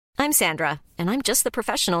I'm Sandra, and I'm just the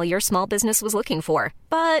professional your small business was looking for.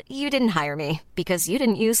 But you didn't hire me because you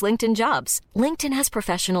didn't use LinkedIn Jobs. LinkedIn has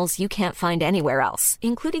professionals you can't find anywhere else,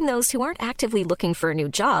 including those who aren't actively looking for a new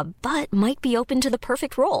job, but might be open to the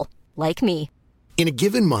perfect role, like me. In a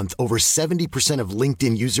given month, over 70% of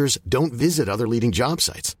LinkedIn users don't visit other leading job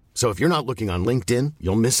sites. So if you're not looking on LinkedIn,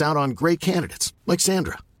 you'll miss out on great candidates like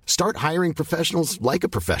Sandra. Start hiring professionals like a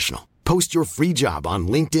professional. Post your free job on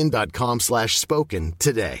linkedin.com/spoken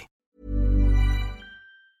today.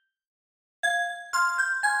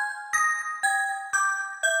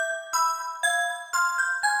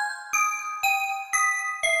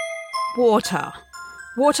 Water.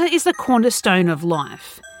 Water is the cornerstone of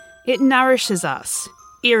life. It nourishes us,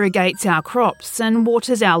 irrigates our crops, and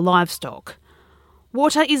waters our livestock.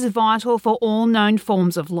 Water is vital for all known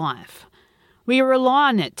forms of life. We rely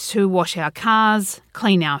on it to wash our cars,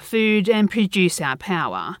 clean our food, and produce our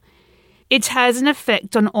power. It has an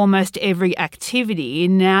effect on almost every activity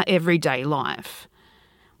in our everyday life.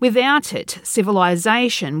 Without it,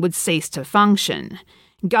 civilization would cease to function.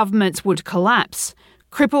 Governments would collapse,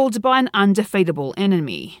 crippled by an undefeatable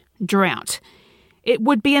enemy, drought. It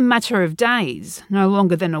would be a matter of days, no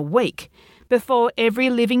longer than a week, before every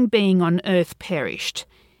living being on Earth perished.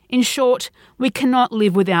 In short, we cannot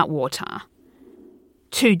live without water.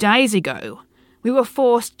 2 days ago, we were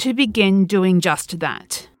forced to begin doing just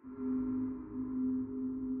that.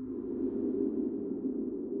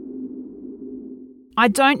 I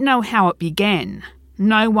don't know how it began.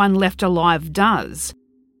 No one left alive does.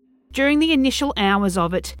 During the initial hours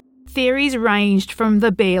of it, theories ranged from the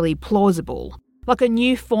barely plausible, like a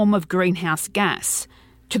new form of greenhouse gas,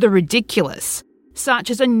 to the ridiculous, such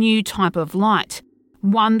as a new type of light,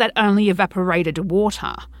 one that only evaporated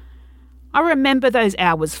water. I remember those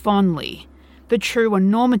hours fondly. The true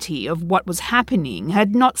enormity of what was happening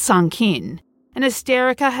had not sunk in, and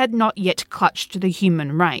hysterica had not yet clutched the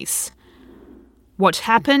human race. What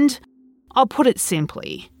happened? I'll put it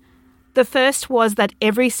simply. The first was that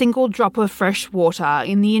every single drop of fresh water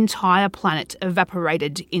in the entire planet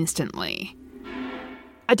evaporated instantly.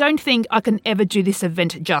 I don't think I can ever do this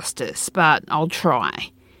event justice, but I'll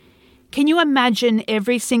try. Can you imagine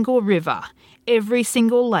every single river, every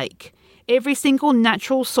single lake, every single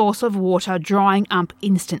natural source of water drying up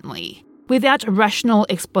instantly, without rational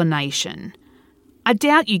explanation? I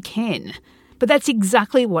doubt you can, but that's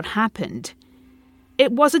exactly what happened.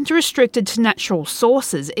 It wasn't restricted to natural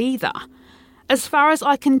sources either. As far as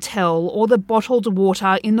I can tell, all the bottled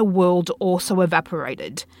water in the world also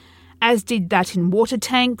evaporated, as did that in water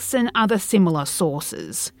tanks and other similar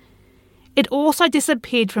sources. It also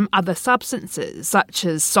disappeared from other substances, such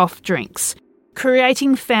as soft drinks,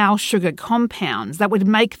 creating foul sugar compounds that would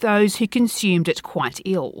make those who consumed it quite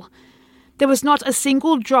ill. There was not a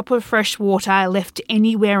single drop of fresh water left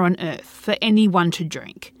anywhere on Earth for anyone to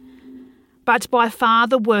drink. But by far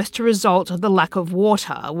the worst result of the lack of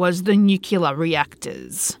water was the nuclear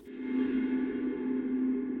reactors.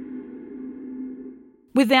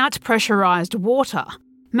 Without pressurised water,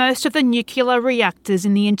 most of the nuclear reactors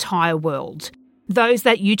in the entire world, those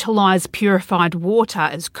that utilise purified water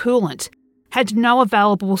as coolant, had no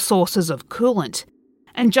available sources of coolant,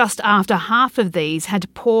 and just after half of these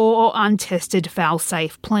had poor or untested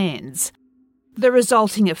fail-safe plans. The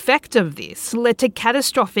resulting effect of this led to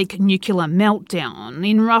catastrophic nuclear meltdown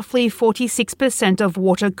in roughly 46% of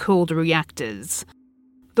water-cooled reactors.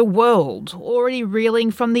 The world, already reeling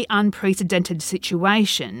from the unprecedented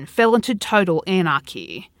situation, fell into total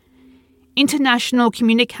anarchy. International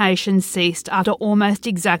communication ceased after almost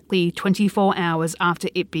exactly 24 hours after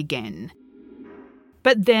it began.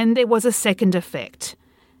 But then there was a second effect.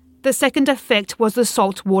 The second effect was the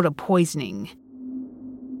saltwater poisoning.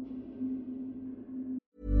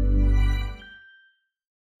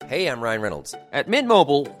 Hey, I'm Ryan Reynolds. At Mint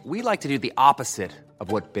Mobile, we like to do the opposite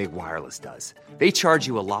of what Big Wireless does. They charge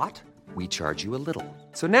you a lot, we charge you a little.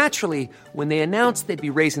 So naturally, when they announced they'd be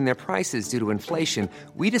raising their prices due to inflation,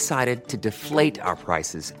 we decided to deflate our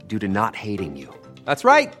prices due to not hating you. That's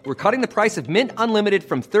right. We're cutting the price of Mint Unlimited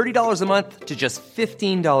from $30 a month to just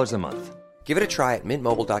 $15 a month. Give it a try at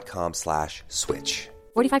mintmobile.com/switch.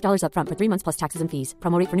 $45 up front for 3 months plus taxes and fees.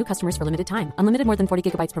 Promo rate for new customers for limited time. Unlimited more than 40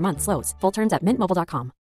 gigabytes per month. Slows full terms at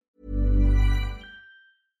mintmobile.com.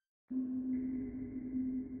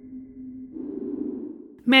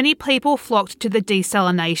 Many people flocked to the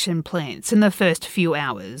desalination plants in the first few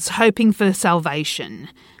hours, hoping for salvation.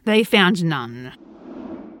 They found none.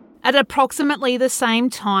 At approximately the same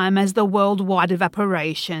time as the worldwide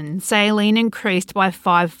evaporation, saline increased by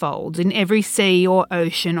 5-fold in every sea or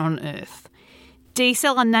ocean on Earth.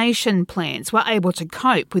 Desalination plants were able to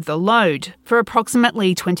cope with the load for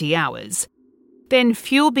approximately 20 hours. Then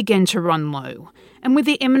fuel began to run low, and with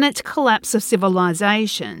the imminent collapse of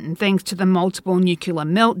civilization, thanks to the multiple nuclear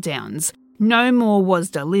meltdowns, no more was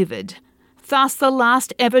delivered. Thus, the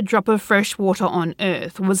last ever drop of fresh water on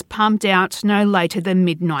Earth was pumped out no later than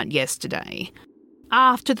midnight yesterday.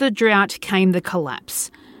 After the drought came the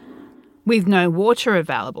collapse. With no water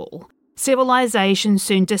available, civilization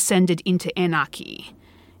soon descended into anarchy.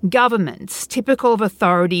 Governments, typical of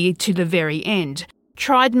authority to the very end,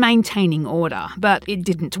 tried maintaining order, but it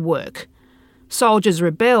didn't work. Soldiers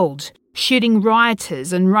rebelled, shooting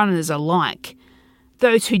rioters and runners alike.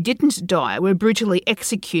 Those who didn't die were brutally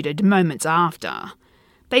executed moments after.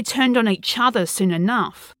 They turned on each other soon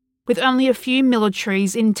enough, with only a few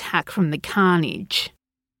militaries intact from the carnage.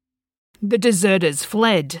 The deserters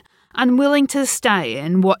fled, unwilling to stay,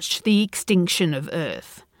 and watched the extinction of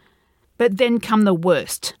Earth. But then come the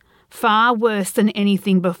worst, far worse than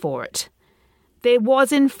anything before it. There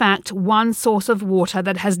was, in fact, one source of water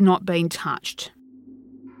that has not been touched.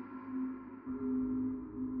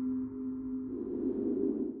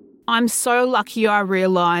 I'm so lucky I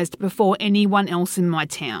realised before anyone else in my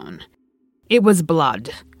town. It was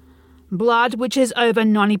blood. Blood, which is over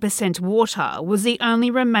 90% water, was the only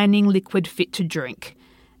remaining liquid fit to drink,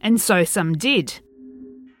 and so some did.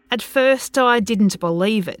 At first I didn't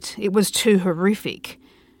believe it. It was too horrific.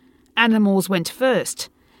 Animals went first.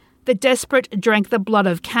 The desperate drank the blood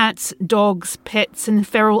of cats, dogs, pets and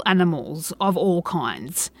feral animals of all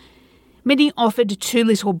kinds. Many offered too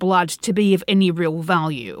little blood to be of any real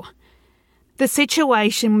value. The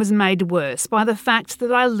situation was made worse by the fact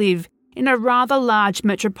that I live in a rather large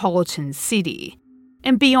metropolitan city,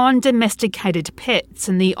 and beyond domesticated pets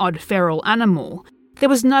and the odd feral animal, there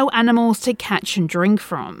was no animals to catch and drink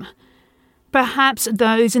from. Perhaps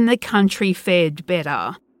those in the country fared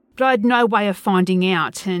better, but I had no way of finding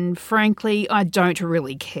out, and frankly, I don't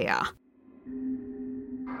really care.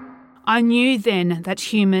 I knew then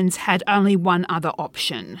that humans had only one other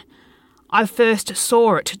option. I first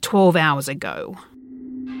saw it 12 hours ago.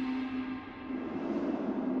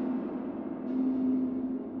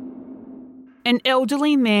 An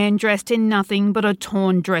elderly man dressed in nothing but a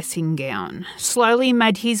torn dressing gown slowly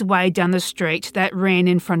made his way down the street that ran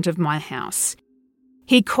in front of my house.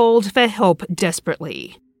 He called for help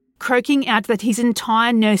desperately, croaking out that his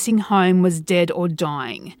entire nursing home was dead or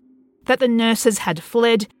dying, that the nurses had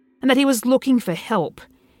fled and that he was looking for help.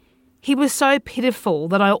 He was so pitiful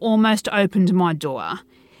that I almost opened my door,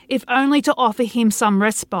 if only to offer him some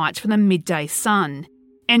respite from the midday sun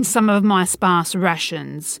and some of my sparse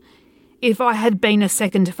rations. If I had been a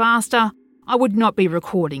second faster, I would not be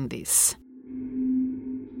recording this.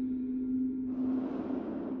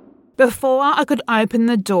 Before I could open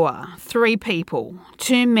the door, 3 people,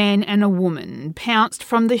 2 men and a woman, pounced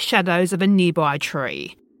from the shadows of a nearby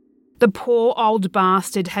tree. The poor old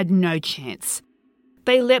bastard had no chance.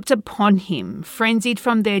 They leapt upon him, frenzied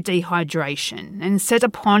from their dehydration, and set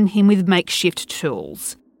upon him with makeshift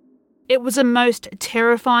tools. It was a most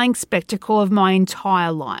terrifying spectacle of my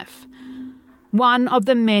entire life. One of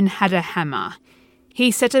the men had a hammer. He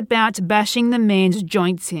set about bashing the man's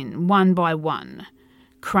joints in, one by one.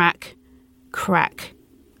 Crack, crack,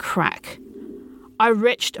 crack. I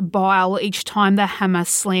retched bile each time the hammer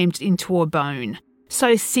slammed into a bone.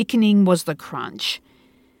 So sickening was the crunch.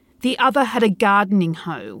 The other had a gardening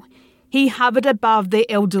hoe. He hovered above the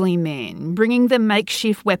elderly man, bringing the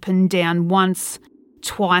makeshift weapon down once,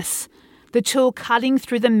 twice, the tool cutting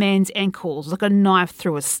through the man's ankles like a knife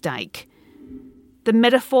through a steak. The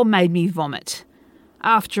metaphor made me vomit.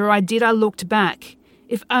 After I did, I looked back,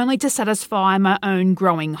 if only to satisfy my own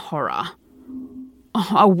growing horror. Oh,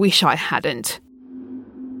 I wish I hadn't.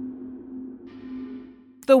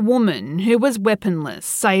 The woman, who was weaponless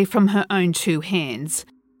save from her own 2 hands,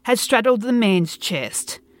 had straddled the man's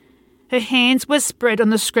chest. Her hands were spread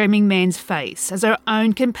on the screaming man's face as her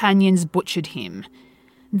own companions butchered him.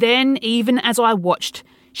 Then, even as I watched,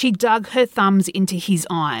 she dug her thumbs into his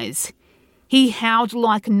eyes. He howled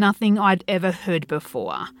like nothing I'd ever heard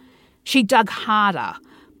before. She dug harder,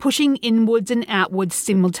 pushing inwards and outwards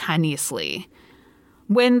simultaneously.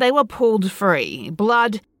 When they were pulled free,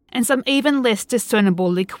 blood and some even less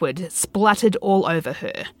discernible liquid splattered all over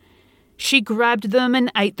her. She grabbed them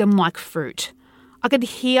and ate them like fruit. I could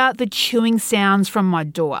hear the chewing sounds from my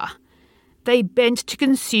door. They bent to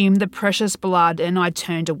consume the precious blood and I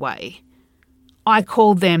turned away. I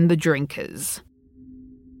call them the drinkers.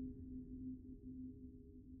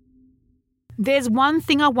 There's one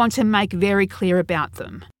thing I want to make very clear about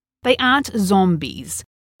them. They aren't zombies.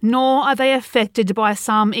 nor are they affected by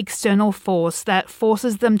some external force that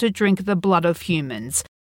forces them to drink the blood of humans,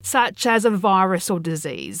 such as a virus or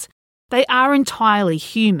disease. They are entirely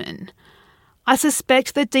human. I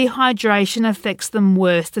suspect that dehydration affects them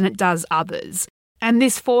worse than it does others, and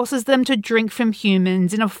this forces them to drink from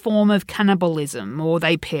humans in a form of cannibalism, or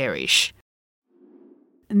they perish.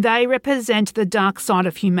 They represent the dark side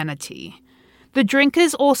of humanity. The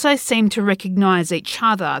drinkers also seem to recognise each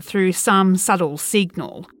other through some subtle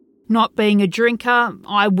signal. Not being a drinker,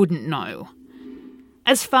 I wouldn't know.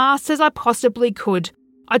 As fast as I possibly could,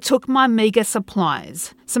 I took my meagre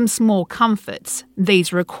supplies, some small comforts,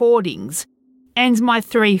 these recordings, and my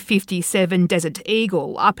 357 Desert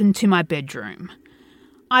Eagle up into my bedroom.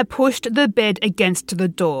 I pushed the bed against the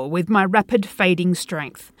door with my rapid fading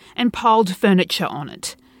strength and piled furniture on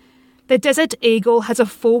it. The Desert Eagle has a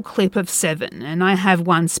full clip of 7 and I have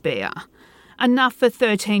 1 spare. Enough for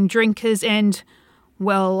 13 drinkers and,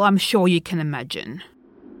 well, I'm sure you can imagine.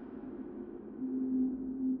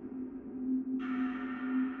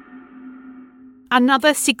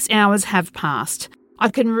 Another 6 hours have passed. I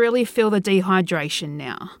can really feel the dehydration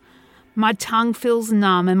now. My tongue feels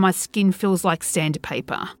numb and my skin feels like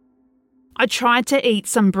sandpaper. I tried to eat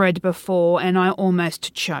some bread before and I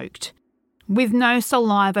almost choked, with no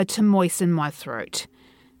saliva to moisten my throat.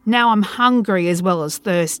 Now I'm hungry as well as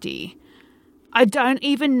thirsty. I don't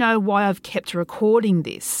even know why I've kept recording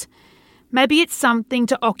this. Maybe it's something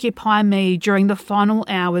to occupy me during the final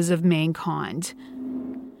hours of mankind.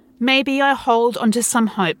 Maybe I hold onto some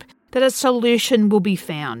hope that a solution will be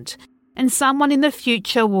found, and someone in the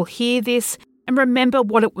future will hear this and remember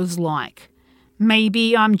what it was like.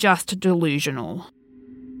 Maybe I'm just delusional.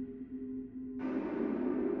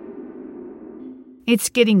 It's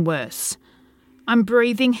getting worse. I'm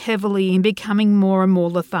breathing heavily and becoming more and more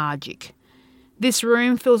lethargic. This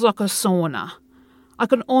room feels like a sauna. I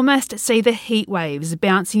can almost see the heat waves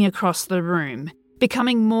bouncing across the room,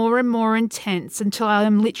 becoming more and more intense until I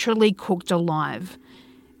am literally cooked alive.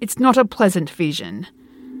 It's not a pleasant vision.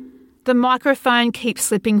 The microphone keeps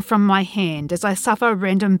slipping from my hand as I suffer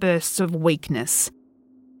random bursts of weakness.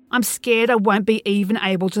 I'm scared I won't be even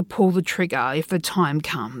able to pull the trigger if the time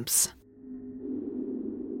comes.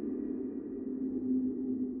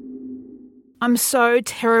 I'm so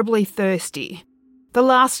terribly thirsty. The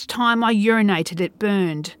last time I urinated, it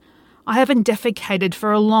burned. I haven't defecated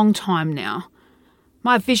for a long time now.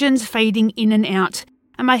 My vision's fading in and out,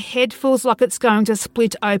 and my head feels like it's going to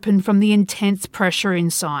split open from the intense pressure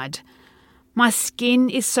inside. My skin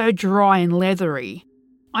is so dry and leathery.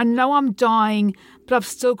 I know I'm dying, but I've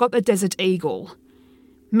still got the Desert Eagle.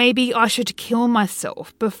 Maybe I should kill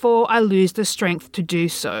myself before I lose the strength to do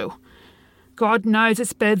so. God knows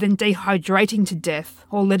it's better than dehydrating to death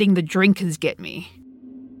or letting the drinkers get me.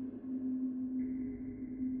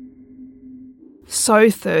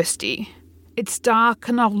 So thirsty. It's dark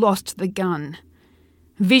and I've lost the gun.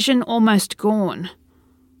 Vision almost gone.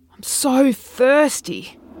 I'm so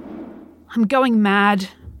thirsty. I'm going mad.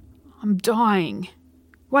 I'm dying.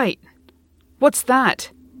 Wait, what's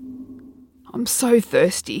that? I'm so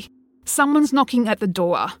thirsty. Someone's knocking at the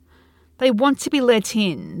door. They want to be let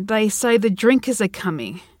in. They say the drinkers are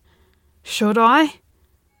coming. Should I?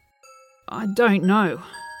 I don't know.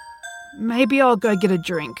 Maybe I'll go get a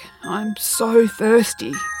drink. I'm so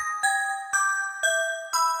thirsty.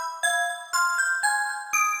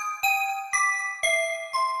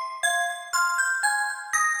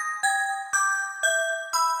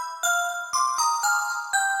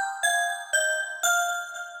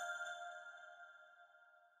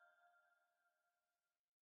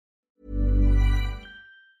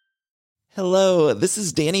 Hello, this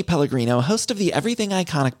is Danny Pellegrino, host of the Everything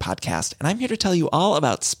Iconic podcast, and I'm here to tell you all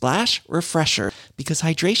about Splash Refresher, because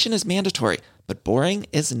hydration is mandatory, but boring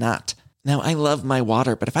is not. Now, I love my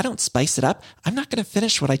water, but if I don't spice it up, I'm not going to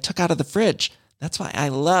finish what I took out of the fridge. That's why I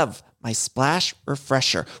love my Splash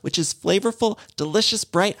Refresher, which is flavorful, delicious,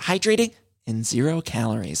 bright, hydrating, and 0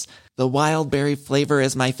 calories. The wild berry flavor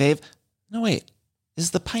is my fave. No, wait,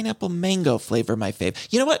 is the pineapple mango flavor my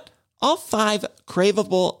fave? You know what? All 5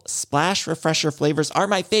 craveable Splash Refresher flavors are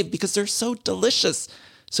my fave because they're so delicious.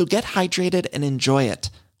 So get hydrated and enjoy it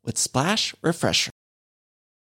with Splash Refresher.